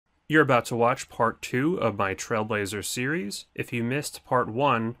You're about to watch part 2 of my Trailblazer series. If you missed part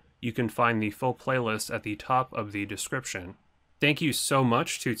 1, you can find the full playlist at the top of the description. Thank you so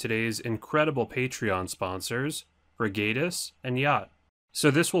much to today's incredible Patreon sponsors, Brigadus and Yacht.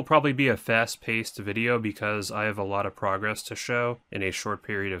 So this will probably be a fast-paced video because I have a lot of progress to show in a short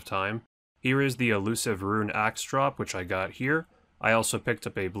period of time. Here is the elusive rune axe drop, which I got here. I also picked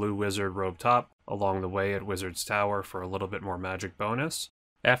up a blue wizard robe top along the way at Wizard's Tower for a little bit more magic bonus.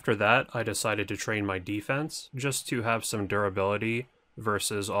 After that, I decided to train my defense, just to have some durability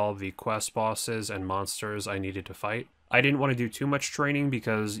versus all the quest bosses and monsters I needed to fight. I didn't want to do too much training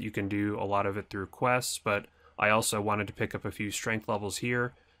because you can do a lot of it through quests, but I also wanted to pick up a few strength levels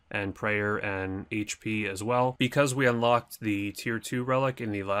here, and prayer and HP as well. Because we unlocked the tier 2 relic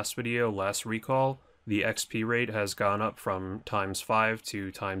in the last video, last recall, the XP rate has gone up from ×5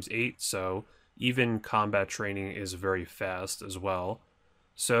 to ×8, so even combat training is very fast as well.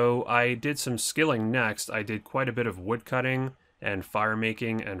 So I did some skilling next. I did quite a bit of woodcutting and fire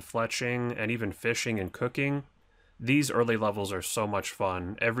making and fletching and even fishing and cooking. These early levels are so much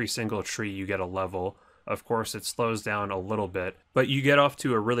fun. Every single tree you get a level. Of course it slows down a little bit, but you get off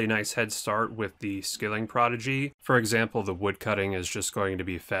to a really nice head start with the skilling prodigy. For example, the woodcutting is just going to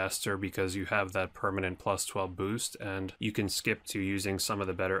be faster because you have that permanent +12 boost, and you can skip to using some of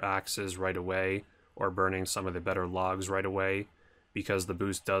the better axes right away or burning some of the better logs right away, because the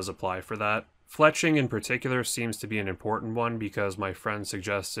boost does apply for that. Fletching in particular seems to be an important one because my friend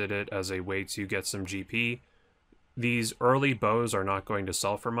suggested it as a way to get some GP. These early bows are not going to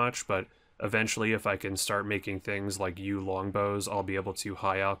sell for much, but eventually if I can start making things like yew longbows, I'll be able to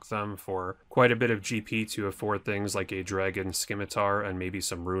high alch them for quite a bit of GP to afford things like a dragon scimitar and maybe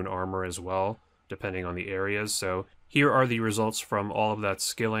some rune armor as well, depending on the areas. So here are the results from all of that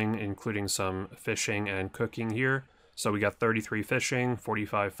skilling, including some fishing and cooking here. So we got 33 fishing,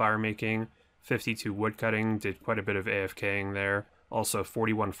 45 fire making, 52 woodcutting, did quite a bit of AFKing there, also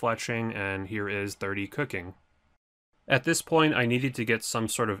 41 fletching, and here is 30 cooking. At this point I needed to get some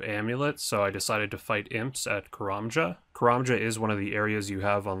sort of amulet, so I decided to fight imps at Karamja. Karamja is one of the areas you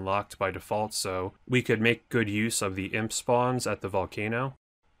have unlocked by default, so we could make good use of the imp spawns at the volcano.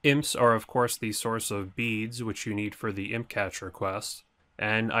 Imps are of course the source of beads, which you need for the imp catcher quest.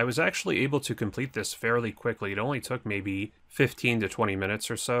 And I was actually able to complete this fairly quickly. It only took maybe 15 to 20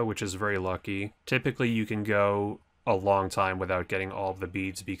 minutes or so, which is very lucky. Typically you can go a long time without getting all of the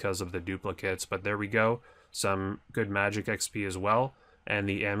beads because of the duplicates, but there we go. Some good magic XP as well, and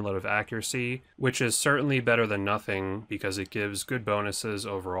the Amulet of Accuracy, which is certainly better than nothing because it gives good bonuses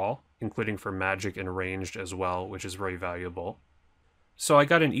overall, including for magic and ranged as well, which is very valuable. So I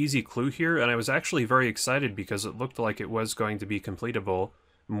got an easy clue here, and I was actually very excited because it looked like it was going to be completable.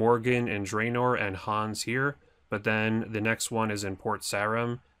 Morgan and Draenor and Hans here, but then the next one is in Port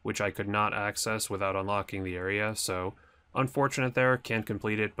Sarim, which I could not access without unlocking the area, so unfortunate there, can't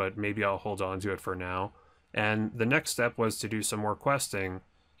complete it, but maybe I'll hold on to it for now. And the next step was to do some more questing.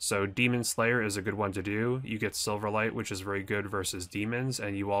 So Demon Slayer is a good one to do. You get Silverlight, which is very good versus demons,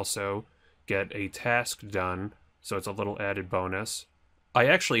 and you also get a task done, so it's a little added bonus. I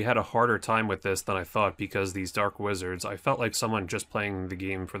actually had a harder time with this than I thought because these Dark Wizards, I felt like someone just playing the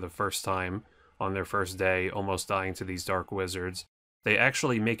game for the first time on their first day, almost dying to these Dark Wizards. They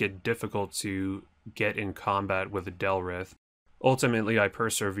actually make it difficult to get in combat with Delrith. Ultimately, I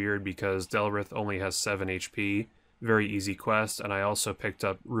persevered because Delrith only has 7 HP, very easy quest, and I also picked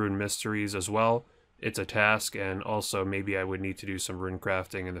up Rune Mysteries as well. It's a task, and also maybe I would need to do some rune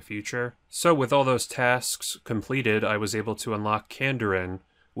crafting in the future. So with all those tasks completed, I was able to unlock Kandarin,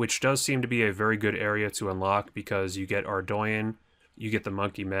 which does seem to be a very good area to unlock because you get Ardougne, you get the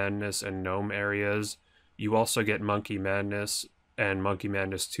Monkey Madness and Gnome areas. You also get Monkey Madness and Monkey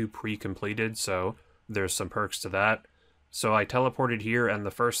Madness 2 pre-completed, so there's some perks to that. So I teleported here, and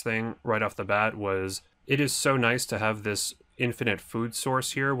the first thing right off the bat was, it is so nice to have this infinite food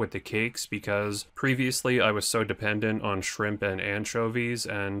source here with the cakes, because previously I was so dependent on shrimp and anchovies,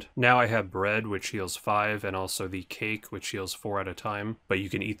 and now I have bread, which heals 5, and also the cake, which heals 4 at a time, but you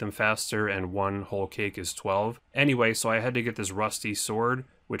can eat them faster, and one whole cake is 12. Anyway, so I had to get this rusty sword,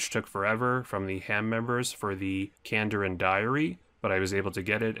 which took forever, from the ham members for the Kandarin diary, but I was able to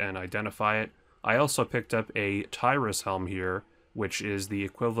get it and identify it. I also picked up a Tyrus helm here, which is the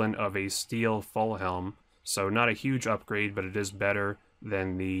equivalent of a steel full helm, so not a huge upgrade, but it is better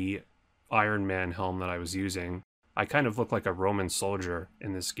than the Iron Man helm that I was using. I kind of look like a Roman soldier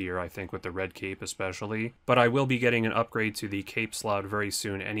in this gear, I think, with the red cape especially, but I will be getting an upgrade to the cape slot very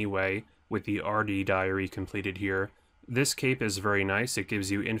soon anyway, with the Ardougne diary completed here. This cape is very nice. It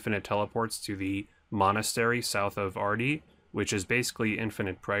gives you infinite teleports to the monastery south of Ardougne, which is basically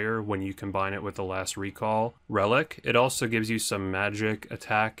infinite prayer when you combine it with the last recall relic. It also gives you some magic,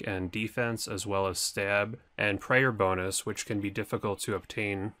 attack, and defense, as well as stab and prayer bonus, which can be difficult to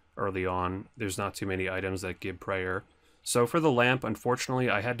obtain early on. There's not too many items that give prayer. So for the lamp, unfortunately,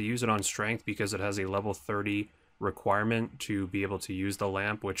 I had to use it on strength because it has a level 30 requirement to be able to use the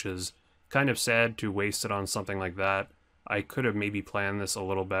lamp, which is kind of sad to waste it on something like that. I could have maybe planned this a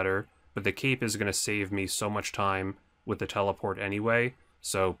little better, but the cape is going to save me so much time with the teleport anyway,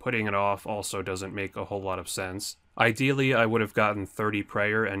 so putting it off also doesn't make a whole lot of sense. Ideally, I would have gotten 30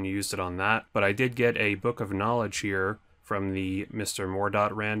 prayer and used it on that, but I did get a Book of Knowledge here from the Mr.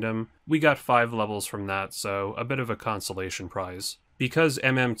 Mordot random. We got 5 levels from that, so a bit of a consolation prize. Because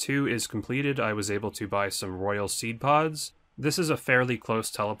MM2 is completed, I was able to buy some Royal Seed Pods. This is a fairly close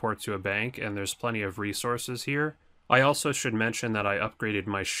teleport to a bank, and there's plenty of resources here. I also should mention that I upgraded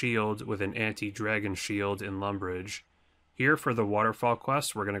my shield with an anti-dragon shield in Lumbridge. Here for the waterfall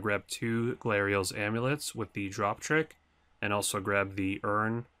quest, we're going to grab 2 Glariel's amulets with the drop trick, and also grab the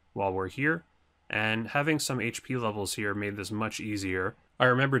urn while we're here. And having some HP levels here made this much easier. I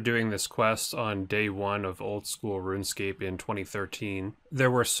remember doing this quest on day 1 of old school RuneScape in 2013.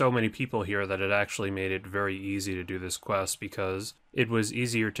 There were so many people here that it actually made it very easy to do this quest because it was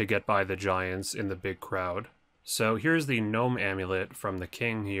easier to get by the giants in the big crowd. So here's the gnome amulet from the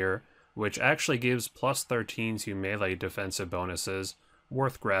king here, which actually gives plus 13 to melee defensive bonuses,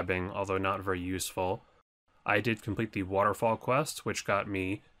 worth grabbing, although not very useful. I did complete the waterfall quest, which got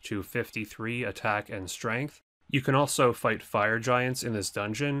me to 53 attack and strength. You can also fight fire giants in this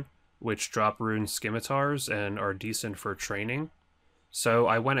dungeon, which drop rune scimitars and are decent for training. So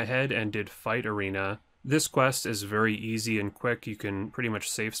I went ahead and did Fight Arena. This quest is very easy and quick. You can pretty much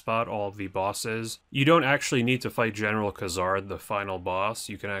safe spot all of the bosses. You don't actually need to fight General Khazard, the final boss.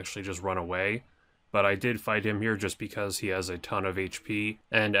 You can actually just run away. But I did fight him here just because he has a ton of HP.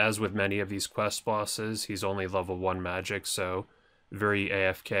 And as with many of these quest bosses, he's only level 1 magic, so very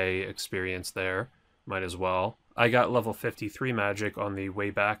AFK experience there. Might as well. I got level 53 magic on the way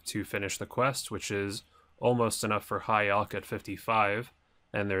back to finish the quest, which is almost enough for High Alch at 55.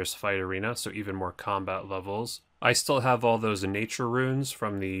 And there's Fight Arena, so even more combat levels. I still have all those nature runes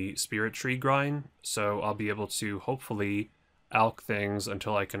from the Spirit Tree grind, so I'll be able to hopefully alch things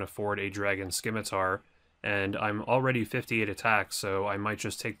until I can afford a Dragon Scimitar, and I'm already 58 attack, so I might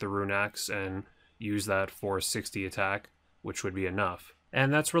just take the Rune Axe and use that for 60 attack, which would be enough.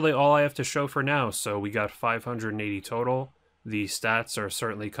 And that's really all I have to show for now, so we got 580 total. The stats are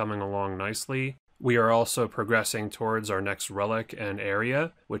certainly coming along nicely. We are also progressing towards our next relic and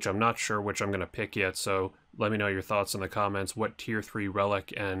area, which I'm not sure which I'm going to pick yet, so let me know your thoughts in the comments. What tier 3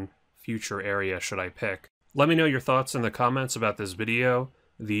 relic and future area should I pick? Let me know your thoughts in the comments about this video.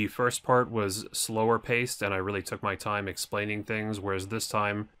 The first part was slower paced and I really took my time explaining things, whereas this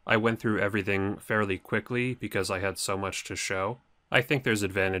time I went through everything fairly quickly because I had so much to show. I think there's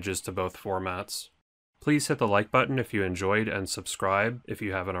advantages to both formats. Please hit the like button if you enjoyed and subscribe if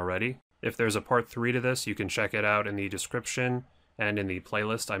you haven't already. If there's a part 3 to this, you can check it out in the description and in the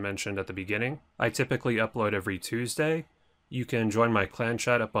playlist I mentioned at the beginning. I typically upload every Tuesday. You can join my clan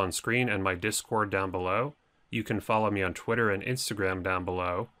chat up on screen and my Discord down below. You can follow me on Twitter and Instagram down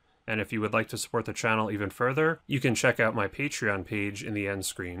below. And if you would like to support the channel even further, you can check out my Patreon page in the end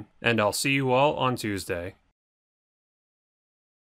screen. And I'll see you all on Tuesday.